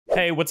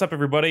Hey, what's up,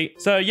 everybody?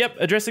 So, yep,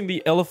 addressing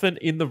the elephant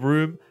in the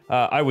room.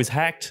 I was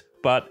hacked,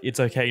 but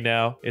it's okay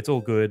now. It's all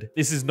good.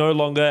 This is no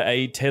longer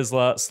a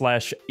Tesla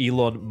 /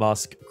 Elon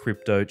Musk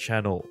crypto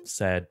channel.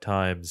 Sad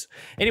times.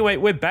 Anyway,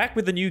 we're back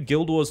with the new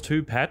Guild Wars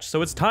 2 patch,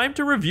 so it's time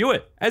to review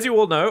it. As you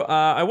all know,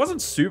 I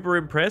wasn't super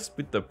impressed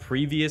with the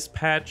previous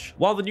patch.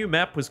 While the new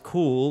map was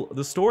cool,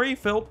 the story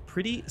felt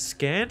pretty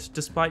scant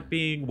despite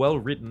being well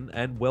written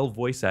and well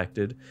voice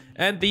acted.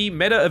 And the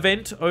meta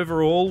event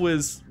overall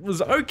was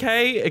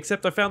okay,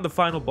 except I found the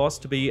final boss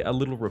to be a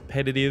little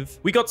repetitive.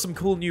 We got some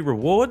cool new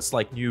rewards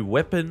like new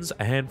weapons,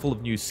 a handful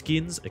of new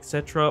skins,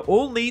 etc.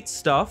 All neat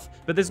stuff,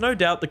 but there's no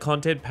doubt the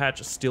content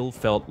patch still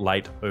felt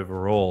light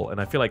overall, and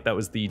I feel like that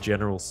was the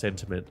general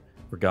sentiment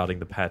regarding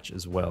the patch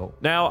as well.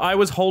 Now, I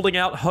was holding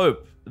out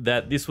hope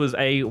that this was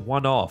a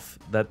one-off,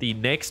 that the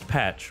next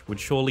patch would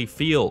surely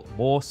feel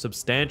more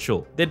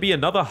substantial. There'd be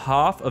another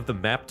half of the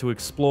map to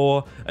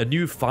explore, a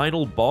new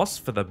final boss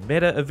for the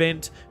meta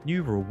event,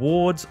 new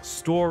rewards,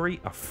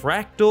 story, a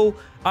fractal.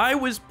 I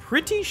was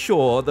pretty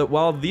sure that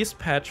while this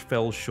patch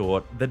fell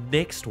short, the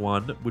next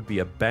one would be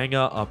a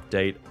banger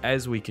update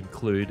as we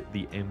conclude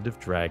the End of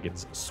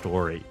Dragons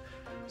story.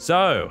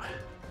 So,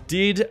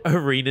 did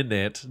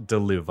ArenaNet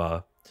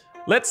deliver?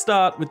 Let's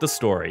start with the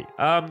story.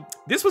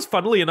 This was,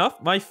 funnily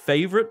enough, my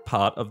favorite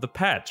part of the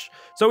patch.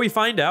 So we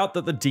find out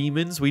that the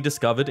demons we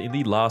discovered in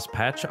the last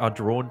patch are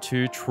drawn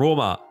to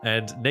trauma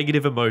and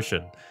negative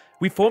emotion.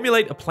 We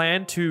formulate a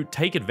plan to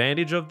take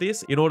advantage of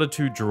this in order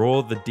to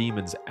draw the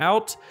demons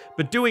out,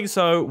 but doing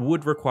so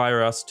would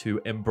require us to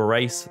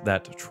embrace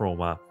that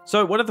trauma.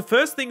 So one of the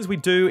first things we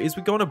do is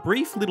we go on a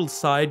brief little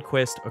side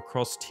quest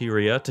across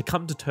Tyria to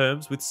come to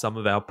terms with some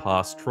of our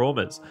past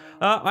traumas.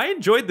 I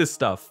enjoyed this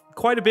stuff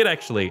quite a bit,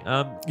 actually.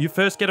 You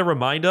first get a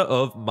reminder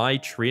of Mai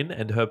Trin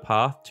and her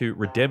path to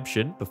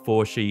redemption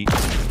before she...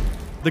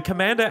 The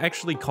commander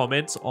actually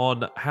comments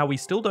on how we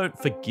still don't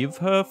forgive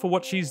her for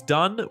what she's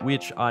done,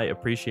 which I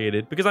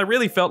appreciated because I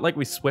really felt like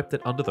we swept it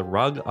under the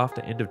rug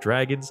after End of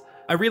Dragons.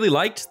 I really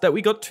liked that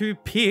we got to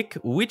pick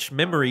which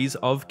memories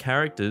of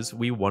characters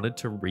we wanted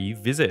to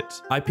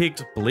revisit. I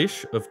picked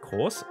Blish, of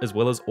course, as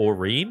well as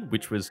Aurene,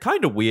 which was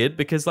kind of weird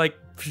because, like,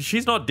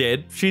 she's not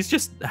dead. She's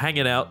just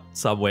hanging out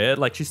somewhere.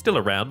 Like, she's still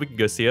around. We can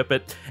go see her.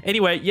 But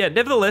anyway, yeah,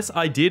 nevertheless,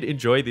 I did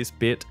enjoy this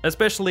bit,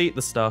 especially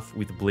the stuff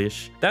with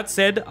Blish. That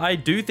said, I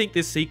do think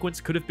this sequence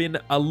could have been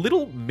a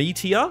little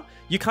meatier.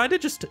 You kind of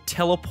just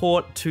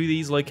teleport to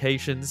these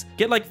locations,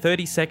 get like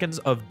 30 seconds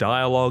of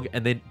dialogue,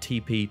 and then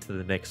TP to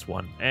the next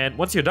one. And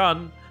once you're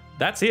done,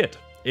 that's it.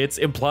 It's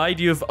implied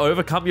you've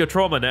overcome your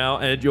trauma now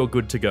and you're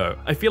good to go.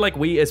 I feel like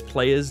we as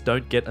players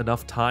don't get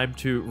enough time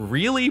to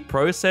really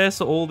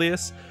process all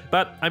this,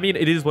 but I mean,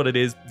 it is what it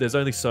is. There's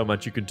only so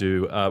much you can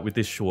do with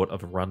this short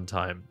of a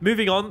runtime.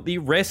 Moving on, the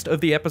rest of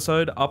the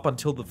episode up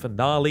until the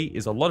finale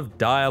is a lot of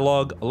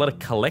dialogue, a lot of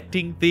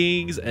collecting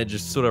things and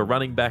just sort of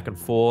running back and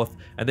forth,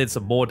 and then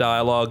some more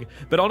dialogue.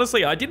 But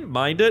honestly, I didn't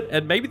mind it,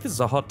 and maybe this is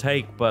a hot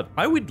take, but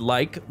I would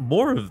like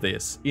more of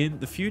this in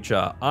the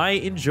future. I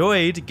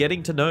enjoyed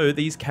getting to know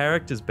these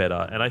characters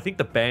better, and I think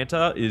the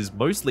banter is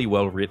mostly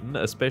well written,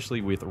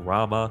 especially with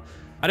Rama.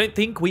 I don't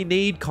think we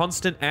need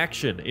constant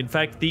action. In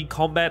fact, the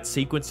combat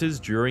sequences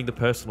during the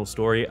personal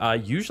story are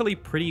usually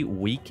pretty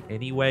weak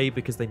anyway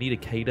because they need to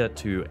cater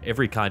to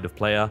every kind of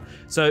player.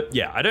 So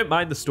yeah, I don't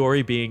mind the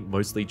story being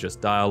mostly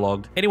just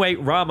dialogue. Anyway,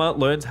 Rama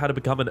learns how to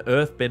become an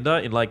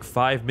earthbender in like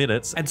 5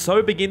 minutes, and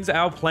so begins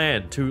our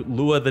plan to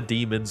lure the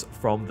demons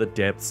from the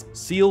depths,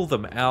 seal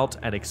them out,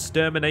 and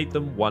exterminate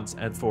them once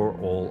and for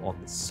all on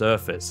the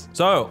surface.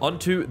 So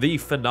onto the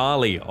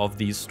finale of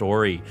the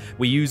story.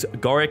 We use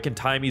Goric and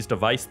Taimi's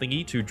device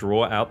thingy to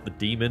draw out the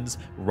demons.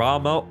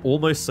 Rama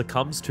almost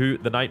succumbs to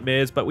the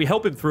nightmares, but we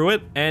help him through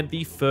it, and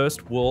the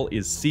first wall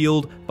is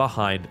sealed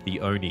behind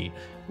the Oni.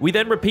 We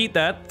then repeat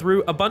that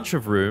through a bunch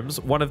of rooms,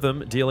 one of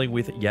them dealing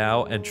with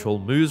Yao and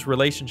Cholmu's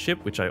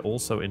relationship, which I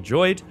also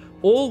enjoyed,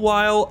 all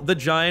while the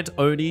giant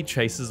Oni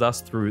chases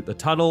us through the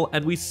tunnel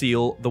and we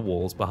seal the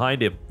walls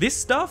behind him. This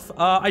stuff,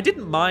 I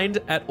didn't mind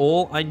at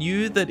all. I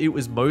knew that it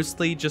was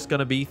mostly just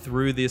going to be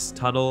through this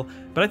tunnel,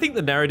 but I think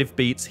the narrative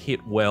beats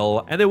hit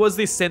well, and there was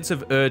this sense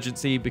of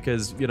urgency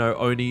because, you know,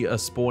 Oni are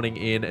spawning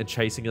in and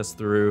chasing us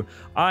through.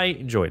 I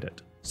enjoyed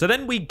it. So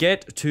then we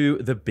get to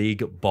the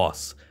big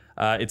boss.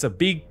 It's a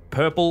big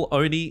purple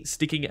Oni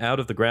sticking out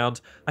of the ground.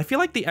 I feel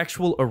like the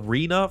actual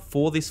arena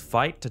for this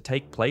fight to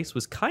take place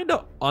was kind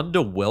of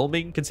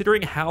underwhelming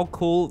considering how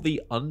cool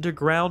the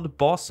underground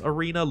boss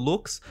arena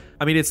looks.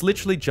 I mean, it's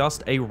literally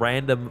just a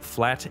random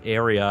flat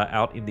area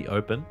out in the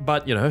open,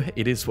 but you know,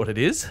 it is what it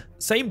is.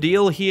 Same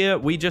deal here.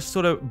 We just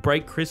sort of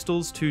break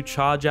crystals to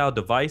charge our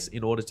device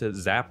in order to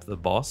zap the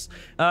boss.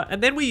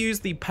 And then we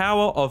use the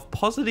power of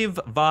positive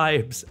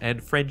vibes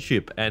and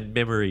friendship and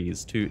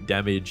memories to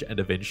damage and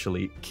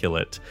eventually kill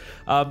it.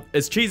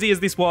 As cheesy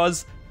as this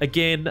was,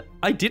 Again,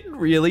 I didn't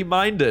really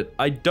mind it.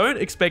 I don't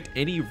expect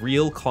any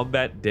real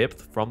combat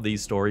depth from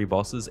these story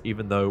bosses,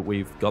 even though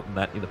we've gotten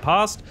that in the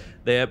past.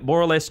 They're more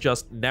or less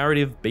just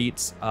narrative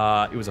beats.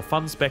 It was a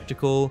fun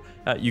spectacle.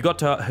 You got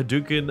to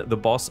Hadouken the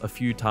boss a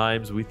few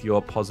times with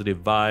your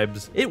positive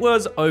vibes. It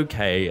was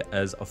okay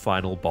as a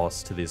final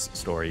boss to this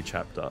story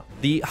chapter.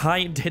 The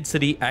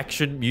high-intensity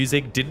action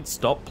music didn't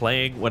stop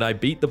playing when I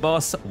beat the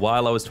boss.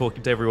 While I was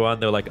talking to everyone,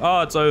 they were like,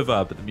 oh, it's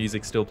over, but the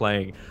music's still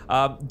playing.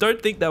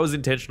 Don't think that was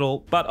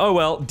intentional, but oh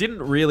well,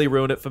 didn't really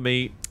ruin it for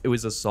me. It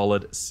was a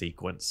solid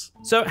sequence.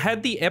 So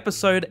had the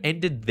episode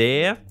ended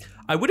there,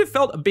 I would have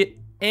felt a bit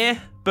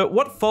but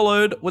what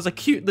followed was a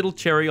cute little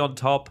cherry on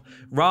top.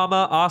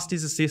 Rama asked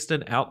his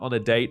assistant out on a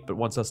date, but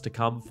wants us to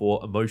come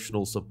for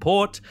emotional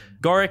support.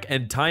 Gorick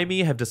and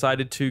Taimi have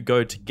decided to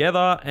go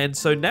together, and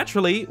so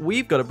naturally,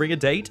 we've got to bring a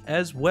date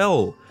as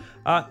well.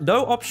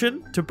 No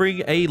option to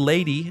bring a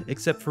lady,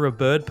 except for a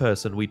bird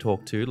person we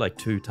talked to like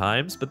 2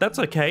 times, but that's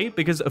okay,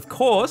 because of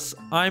course,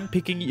 I'm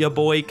picking your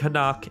boy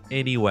Kanak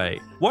anyway.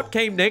 What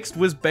came next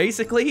was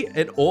basically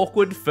an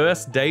awkward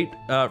first date,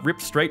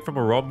 ripped straight from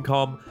a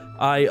rom-com.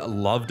 I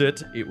loved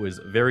it. It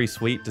was very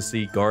sweet to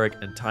see Gorick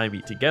and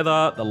Taimi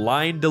together. The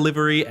line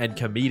delivery and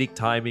comedic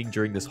timing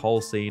during this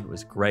whole scene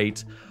was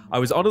great. I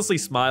was honestly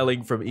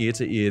smiling from ear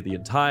to ear the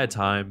entire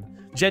time.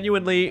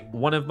 Genuinely,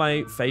 one of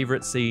my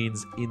favorite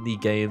scenes in the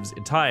game's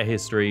entire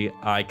history.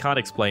 I can't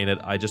explain it.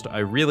 I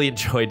really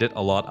enjoyed it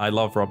a lot. I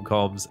love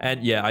rom-coms.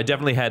 And yeah, I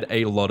definitely had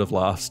a lot of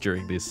laughs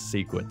during this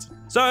sequence.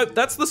 So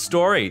that's the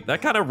story.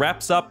 That kind of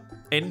wraps up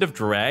End of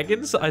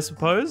Dragons, I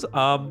suppose.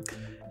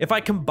 If I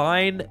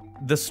combine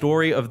the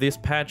story of this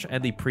patch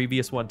and the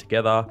previous one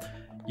together,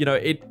 you know,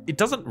 it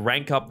doesn't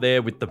rank up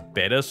there with the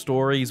better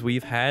stories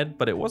we've had,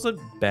 but it wasn't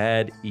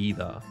bad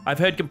either. I've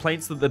heard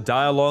complaints that the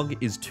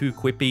dialogue is too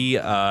quippy,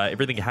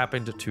 everything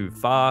happened too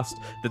fast,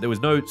 that there was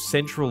no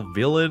central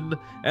villain,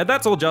 and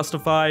that's all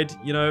justified.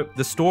 You know,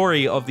 the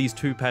story of these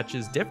 2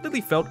 patches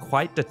definitely felt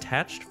quite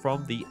detached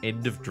from the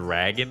End of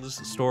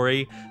Dragons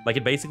story. Like,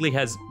 it basically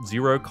has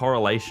 0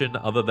 correlation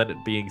other than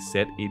it being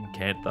set in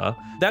Cantha.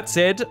 That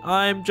said,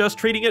 I'm just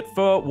treating it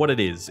for what it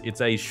is. It's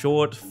a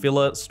short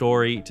filler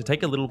story to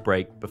take a little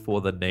break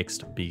before the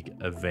next big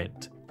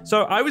event.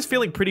 So I was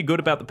feeling pretty good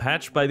about the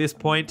patch by this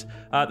point.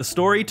 The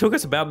story took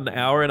us about an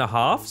hour and a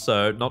half,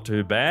 so not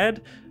too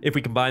bad. If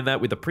we combine that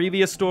with the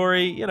previous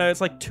story, you know,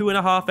 it's like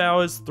 2.5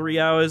 hours, 3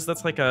 hours.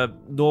 That's like a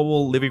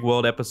normal Living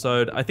World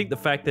episode. I think the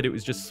fact that it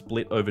was just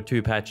split over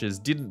 2 patches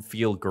didn't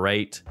feel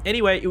great.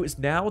 Anyway, it was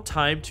now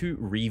time to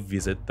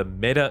revisit the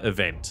meta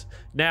event.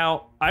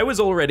 Now, I was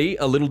already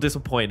a little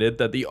disappointed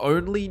that the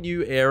only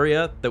new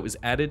area that was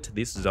added to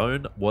this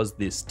zone was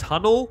this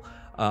tunnel.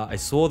 I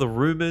saw the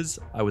rumors,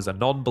 I was a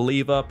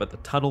non-believer, but the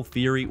tunnel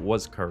theory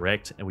was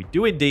correct, and we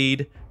do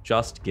indeed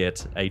just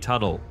get a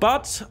tunnel.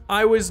 But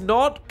I was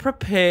not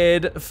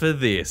prepared for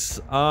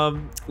this.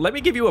 Let me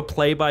give you a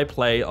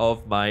play-by-play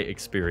of my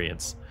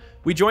experience.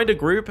 We joined a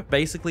group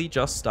basically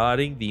just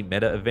starting the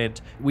meta event.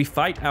 We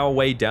fight our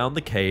way down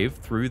the cave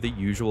through the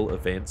usual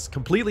events,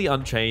 completely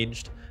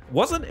unchanged.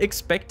 Wasn't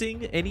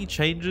expecting any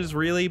changes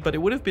really, but it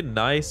would have been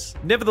nice.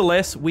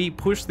 Nevertheless, we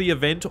pushed the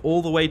event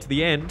all the way to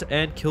the end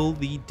and killed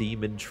the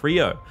demon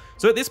trio.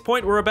 So at this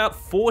point, we're about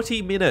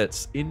 40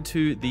 minutes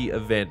into the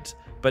event.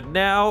 But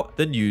now,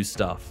 the new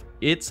stuff.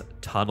 It's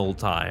tunnel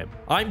time.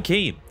 I'm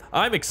keen.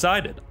 I'm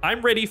excited.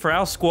 I'm ready for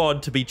our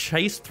squad to be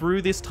chased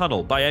through this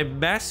tunnel by a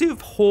massive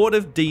horde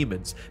of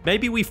demons.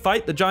 Maybe we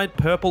fight the giant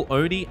purple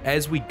Oni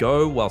as we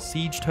go while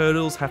siege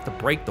turtles have to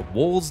break the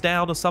walls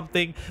down or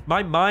something.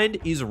 My mind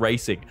is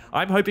racing.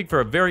 I'm hoping for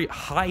a very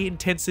high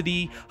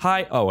intensity,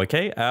 Oh,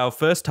 okay. Our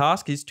first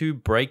task is to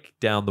break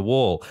down the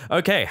wall.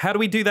 Okay, how do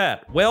we do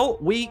that? Well,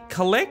 we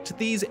collect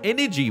these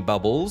energy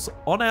bubbles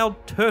on our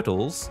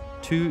turtles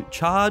to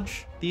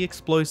charge the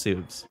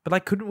explosives. But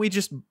like, couldn't we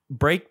just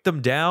break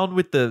them down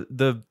with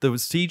the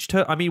siege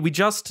turtle? I mean, we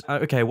just,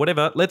 okay,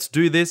 whatever. Let's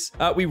do this.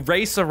 We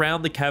race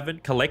around the cavern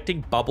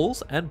collecting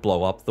bubbles and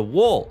blow up the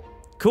wall.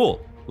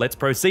 Cool. Let's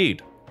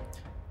proceed.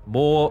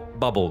 More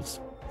bubbles.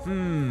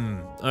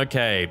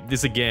 Okay,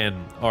 this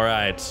again. All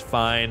right,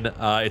 fine.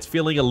 It's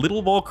feeling a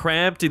little more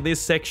cramped in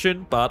this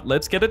section, but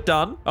let's get it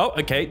done. Oh,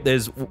 okay,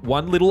 there's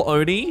one little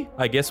Oni.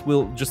 I guess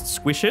we'll just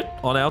squish it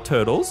on our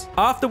turtles.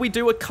 After we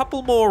do a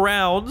couple more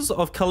rounds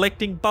of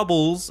collecting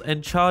bubbles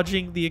and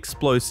charging the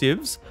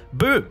explosives,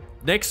 boom,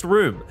 next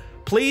room.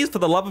 Please, for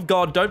the love of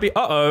God, don't be,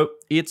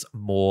 it's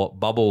more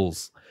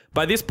bubbles.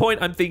 By this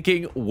point, I'm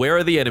thinking, where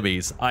are the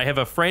enemies? I have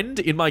a friend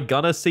in my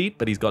gunner seat,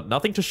 but he's got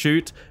nothing to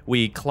shoot.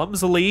 We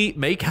clumsily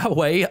make our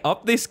way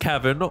up this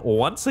cavern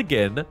once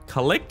again,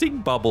 collecting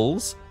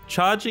bubbles,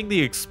 charging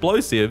the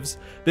explosives.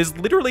 There's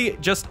literally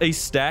just a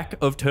stack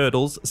of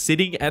turtles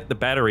sitting at the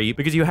battery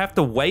because you have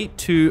to wait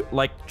to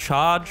like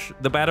charge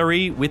the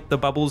battery with the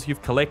bubbles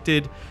you've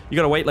collected. You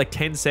gotta wait like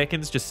 10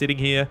 seconds just sitting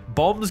here.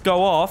 Bombs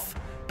go off.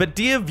 But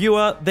dear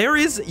viewer, there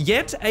is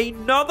yet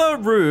another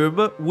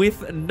room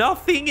with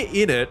nothing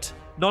in it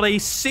not a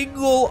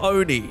single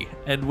Oni,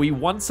 and we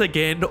once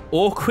again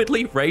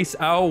awkwardly race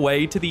our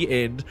way to the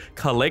end,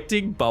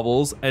 collecting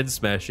bubbles and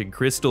smashing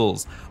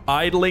crystals,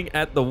 idling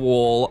at the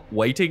wall,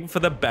 waiting for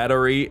the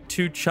battery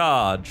to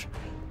charge.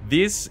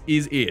 This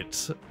is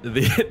it.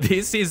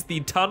 This is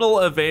the tunnel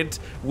event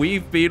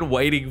we've been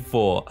waiting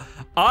for.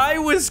 I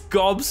was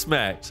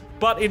gobsmacked,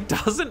 but it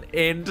doesn't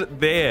end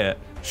there.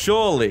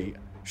 Surely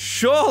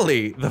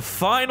the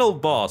final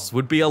boss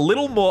would be a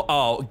little more...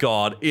 Oh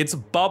god, it's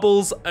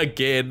bubbles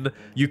again.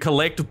 You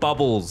collect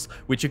bubbles,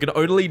 which you can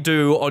only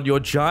do on your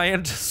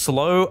giant,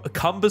 slow,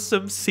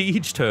 cumbersome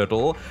siege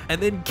turtle,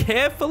 and then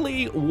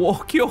carefully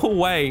walk your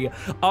way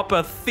up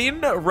a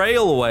thin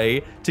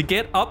railway to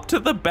get up to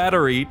the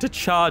battery to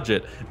charge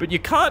it. But you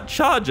can't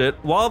charge it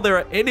while there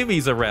are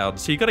enemies around,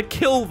 so you gotta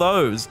kill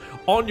those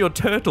on your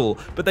turtle,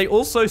 but they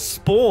also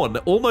spawn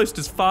almost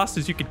as fast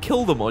as you could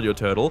kill them on your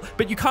turtle,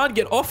 but you can't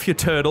get off your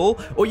turtle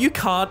or you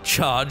can't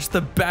charge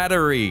the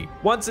battery.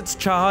 Once it's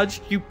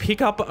charged, you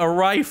pick up a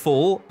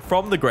rifle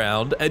from the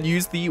ground and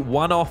use the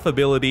one-off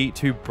ability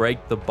to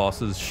break the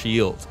boss's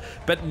shield.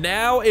 But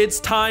now it's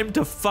time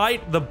to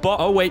fight the boss.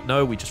 Oh wait,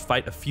 no, we just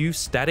fight a few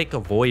static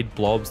void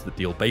blobs that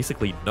deal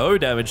basically no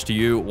damage to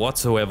you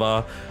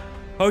whatsoever.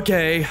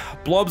 Okay,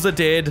 blobs are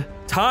dead.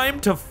 Time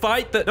to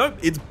fight the... Nope,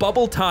 it's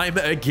bubble time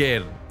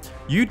again.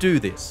 You do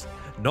this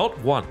not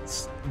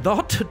once,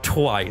 not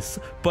twice,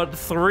 but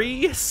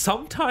 3,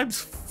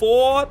 sometimes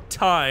 4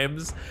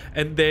 times,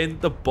 and then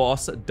the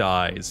boss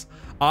dies.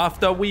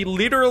 After we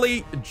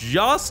literally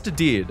just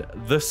did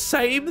the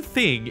same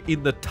thing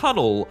in the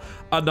tunnel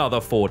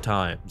another 4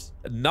 times.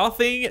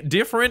 Nothing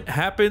different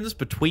happens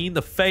between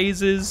the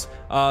phases.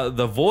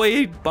 The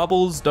void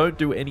bubbles don't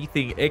do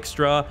anything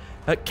extra.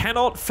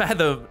 Cannot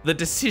fathom the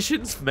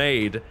decisions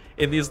made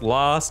in this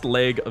last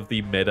leg of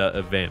the meta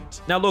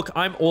event. Now look,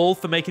 I'm all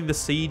for making the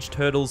siege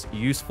turtles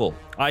useful.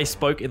 I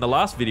spoke in the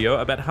last video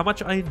about how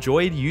much I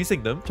enjoyed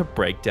using them to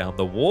break down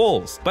the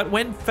walls. But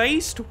when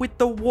faced with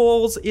the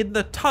walls in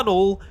the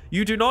tunnel,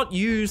 you do not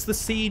use the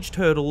siege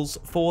turtles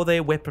for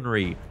their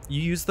weaponry.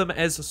 You use them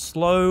as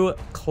slow,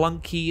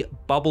 clunky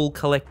bubble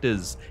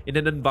collectors in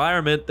an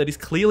environment that is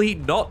clearly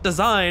not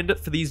designed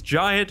for these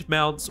giant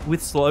mounts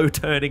with slow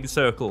turning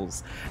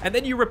circles. And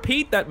then you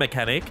repeat that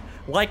mechanic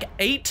like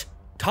 8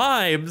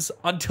 times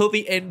until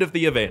the end of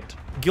the event.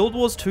 Guild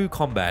Wars 2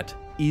 combat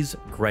is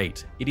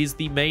great. It is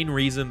the main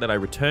reason that I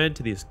return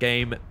to this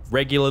game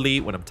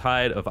regularly when I'm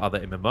tired of other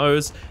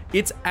MMOs.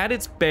 It's at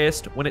its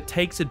best when it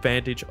takes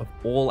advantage of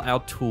all our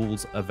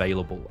tools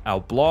available.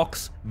 Our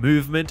blocks,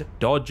 movement,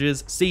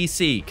 dodges,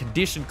 CC,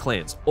 condition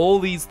cleanse, all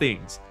these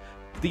things.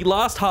 The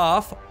last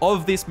half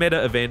of this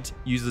meta event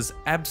uses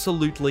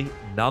absolutely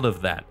none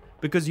of that,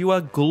 because you are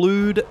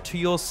glued to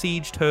your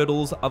siege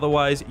turtles,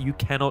 otherwise you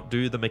cannot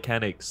do the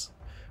mechanics.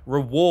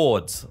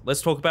 Rewards.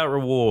 Let's talk about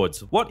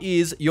rewards. What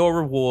is your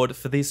reward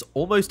for this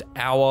almost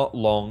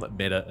hour-long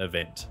meta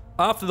event?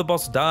 After the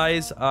boss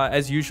dies,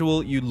 as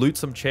usual, you loot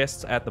some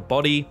chests at the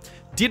body.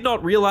 Did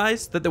not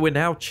realize that there were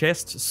now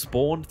chests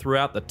spawned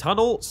throughout the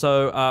tunnel,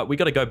 so we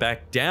got to go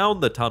back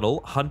down the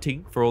tunnel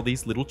hunting for all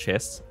these little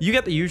chests. You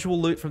get the usual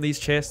loot from these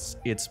chests.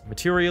 It's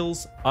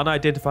materials,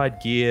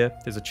 unidentified gear.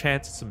 There's a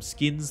chance at some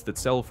skins that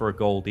sell for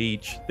 $1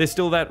 each. There's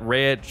still that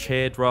rare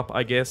chair drop,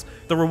 I guess.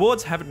 The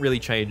rewards haven't really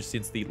changed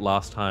since the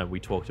last time we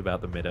talked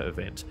about the meta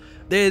event.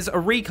 There's a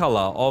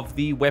recolor of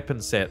the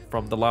weapon set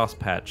from the last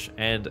patch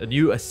and a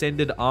new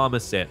Ascended armor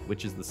set,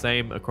 which is the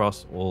same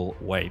across all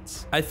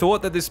weights. I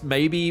thought that this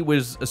maybe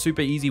was a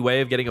super easy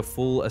way of getting a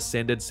full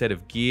Ascended set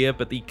of gear,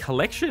 but the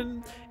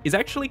collection is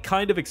actually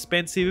kind of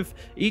expensive.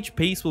 Each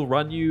piece will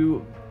run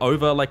you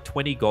over like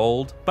 20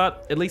 gold,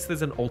 but at least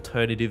there's an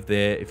alternative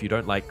there. If you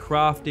don't like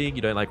crafting,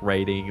 you don't like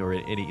raiding or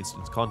any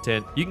instance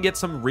content, you can get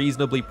some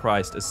reasonably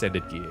priced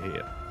Ascended gear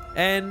here.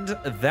 And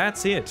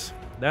that's it.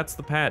 That's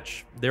the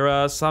patch. There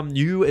are some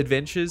new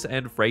adventures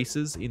and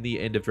races in the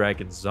End of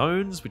Dragon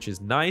zones, which is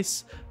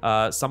nice.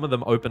 Some of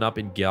them open up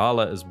in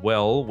Gala as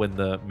well when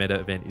the meta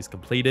event is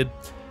completed.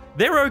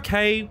 They're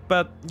okay,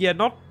 but yeah,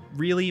 not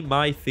really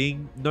my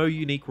thing. No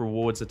unique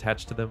rewards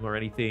attached to them or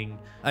anything.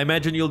 I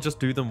imagine you'll just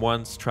do them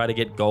once, try to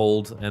get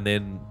gold, and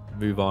then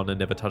move on and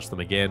never touch them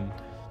again.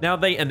 Now,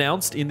 they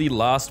announced in the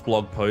last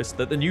blog post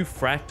that the new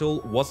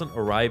Fractal wasn't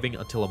arriving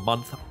until a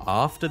month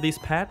after this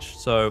patch,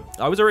 so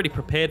I was already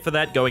prepared for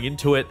that going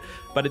into it,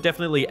 but it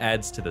definitely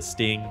adds to the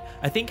sting.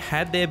 I think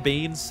had there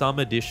been some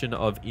addition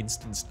of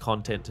instanced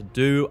content to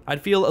do,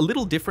 I'd feel a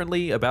little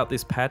differently about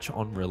this patch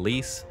on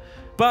release.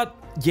 But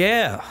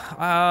yeah,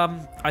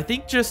 I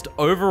think just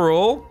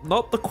overall,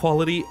 not the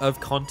quality of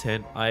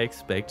content I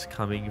expect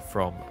coming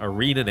from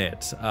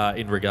ArenaNet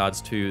in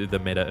regards to the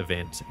meta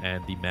event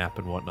and the map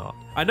and whatnot.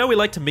 I know we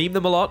like to meme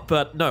them a lot,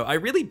 but no, I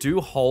really do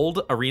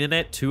hold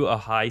ArenaNet to a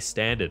high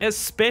standard,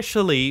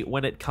 especially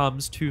when it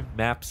comes to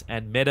maps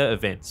and meta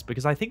events,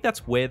 because I think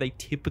that's where they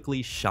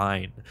typically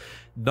shine.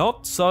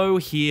 Not so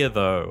here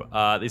though.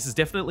 This is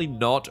definitely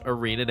not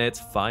ArenaNet's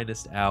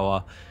finest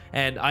hour,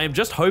 and I am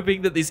just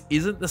hoping that this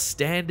isn't the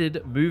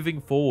standard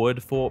moving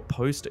forward for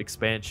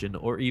post-expansion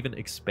or even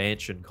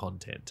expansion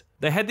content.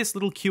 They had this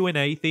little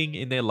Q&A thing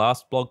in their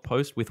last blog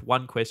post with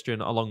one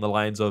question along the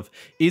lines of,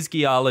 is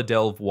Giyala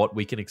Delve what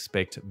we can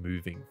expect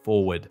moving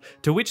forward?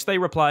 To which they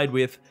replied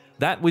with,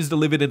 that was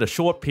delivered in a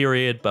short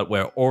period, but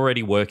we're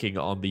already working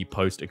on the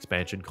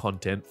post-expansion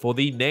content for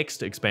the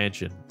next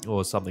expansion,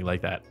 or something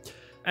like that.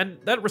 And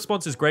that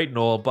response is great and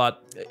all,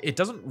 but it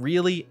doesn't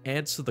really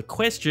answer the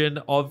question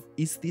of,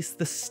 is this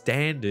the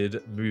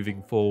standard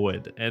moving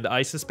forward? And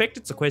I suspect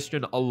it's a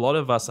question a lot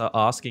of us are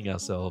asking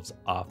ourselves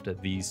after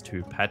these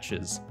two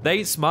patches.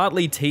 They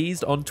smartly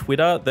teased on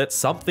Twitter that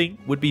something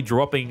would be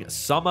dropping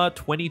summer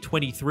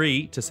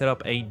 2023 to set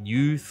up a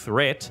new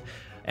threat.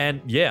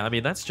 And yeah, I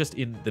mean, that's just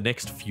in the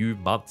next few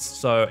months.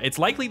 So it's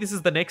likely this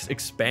is the next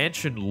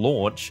expansion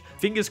launch.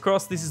 Fingers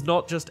crossed this is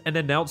not just an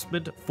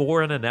announcement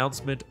for an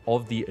announcement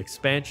of the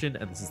expansion,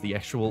 and this is the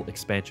actual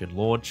expansion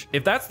launch.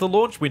 If that's the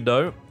launch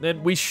window,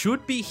 then we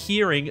should be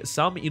hearing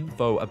some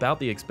info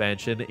about the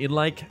expansion in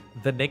like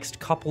the next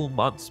couple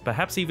months,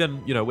 perhaps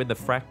even, you know, when the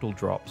Fractal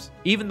drops.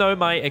 Even though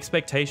my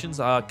expectations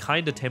are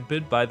kind of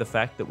tempered by the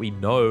fact that we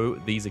know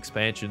these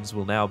expansions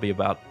will now be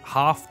about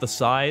half the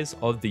size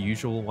of the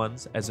usual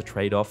ones as a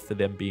trade-off for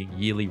them being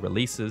yearly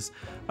releases,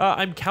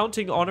 I'm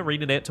counting on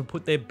ArenaNet to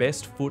put their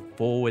best foot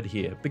forward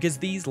here, because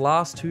these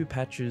last two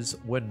patches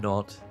were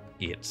not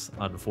it,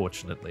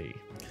 unfortunately.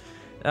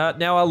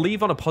 Now, I'll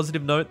leave on a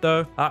positive note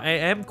though. I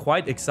am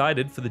quite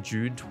excited for the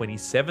June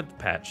 27th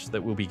patch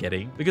that we'll be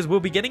getting, because we'll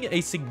be getting a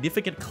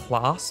significant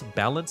class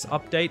balance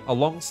update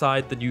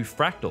alongside the new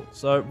Fractal.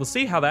 So we'll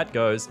see how that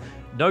goes.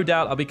 No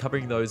doubt I'll be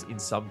covering those in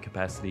some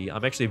capacity.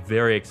 I'm actually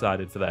very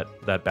excited for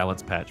that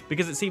balance patch,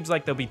 because it seems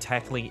like they'll be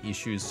tackling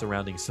issues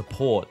surrounding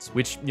supports,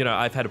 which, you know,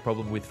 I've had a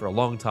problem with for a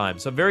long time.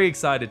 So I'm very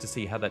excited to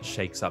see how that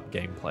shakes up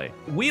gameplay.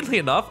 Weirdly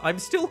enough, I'm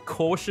still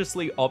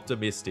cautiously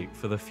optimistic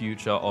for the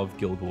future of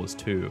Guild Wars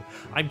 2.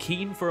 I'm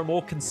keen for a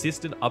more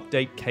consistent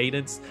update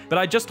cadence, but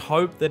I just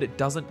hope that it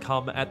doesn't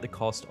come at the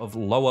cost of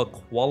lower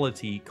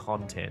quality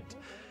content.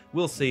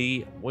 We'll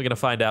see. We're going to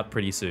find out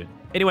pretty soon.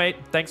 Anyway,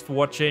 thanks for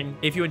watching.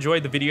 If you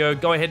enjoyed the video,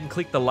 go ahead and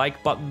click the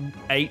like button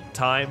 8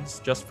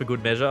 times just for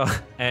good measure.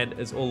 And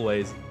as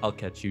always, I'll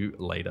catch you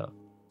later.